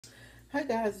Hi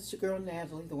guys, it's your girl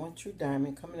Natalie, the one true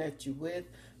diamond, coming at you with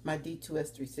my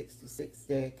D2S 366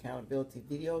 day accountability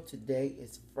video. Today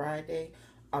is Friday,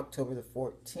 October the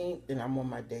 14th, and I'm on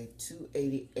my day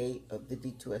 288 of the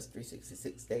D2S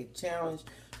 366 day challenge.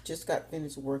 Just got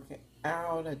finished working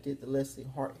out. I did the Leslie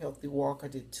Heart Healthy Walk. I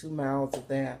did 2 miles of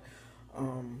that.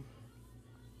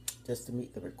 Just to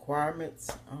meet the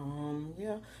requirements.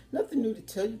 Yeah, nothing new to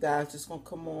tell you guys. Just gonna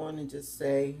come on and just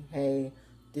say, hey,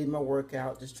 did my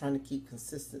workout. Just trying to keep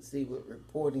consistency with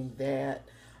reporting that.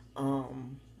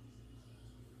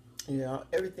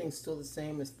 Everything's still the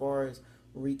same as far as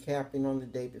recapping on the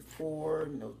day before.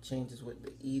 No changes with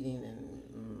the eating and.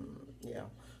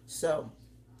 So,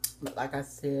 like I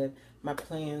said, my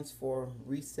plans for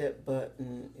reset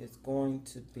button is going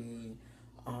to be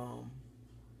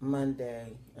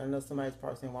Monday. I know somebody's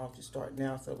probably saying, why don't you start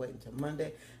now instead of waiting until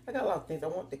Monday? I got a lot of things. I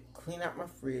want to clean out my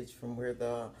fridge from where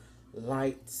the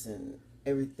lights and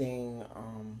everything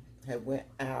had went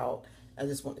out. I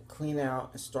just want to clean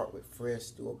out and start with fresh,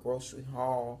 do a grocery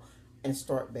haul, and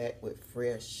start back with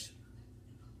fresh,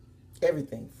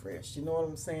 everything fresh. You know what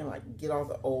I'm saying? Like, get all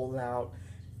the old out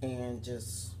and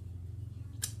just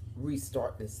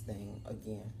restart this thing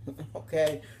again.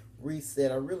 Okay,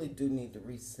 reset. I really do need to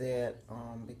reset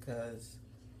because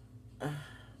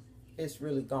it's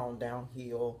really gone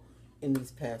downhill in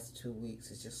these past 2 weeks.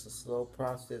 It's just a slow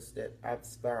process that I've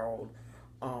spiraled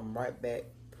right back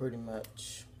pretty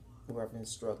much where I've been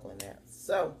struggling at.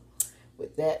 So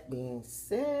with that being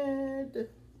said,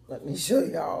 let me show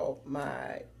y'all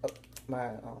my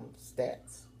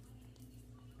stats.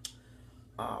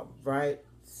 All right,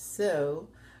 so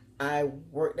I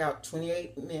worked out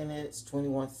 28 minutes,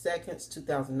 21 seconds,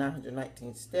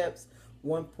 2,919 steps,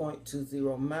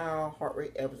 1.20 mile. Heart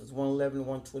rate average was 111 to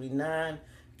 129.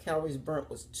 Calories burnt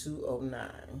was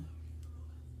 209.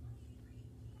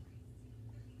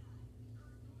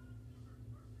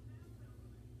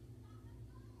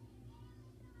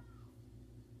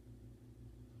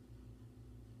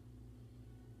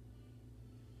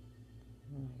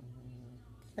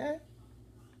 Okay,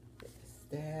 that's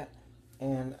that.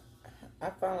 And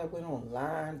I finally went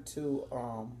online to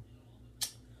I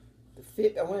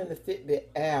went in the Fitbit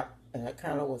app, and I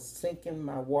kind of was syncing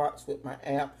my watch with my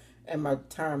app, and my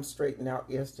time straightened out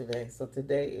yesterday. So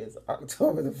today is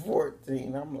October the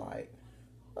 14th. I'm like,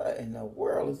 what in the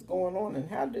world is going on? And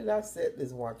how did I set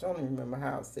this watch? I don't even remember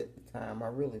how I set the time. I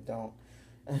really don't.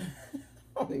 I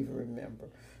don't even remember.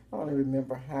 I don't even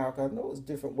remember how. Cause I know there's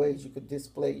different ways you could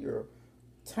display your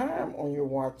time on your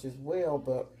watch as well,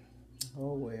 but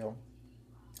oh well.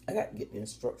 I got to get the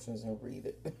instructions and read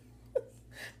it.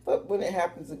 But when it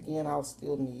happens again, I'll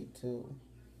still need to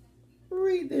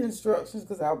read the instructions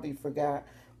because I'll be forgot.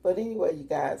 But anyway, you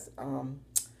guys,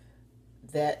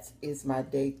 that is my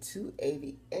day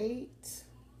 288.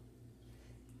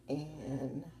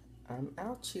 And I'm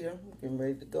out here. I'm getting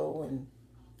ready to go and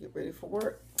get ready for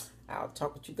work. I'll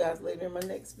talk with you guys later in my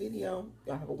next video.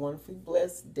 Y'all have a wonderfully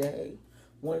blessed day,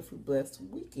 wonderfully blessed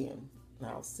weekend. And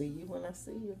I'll see you when I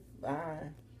see you.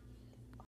 Bye.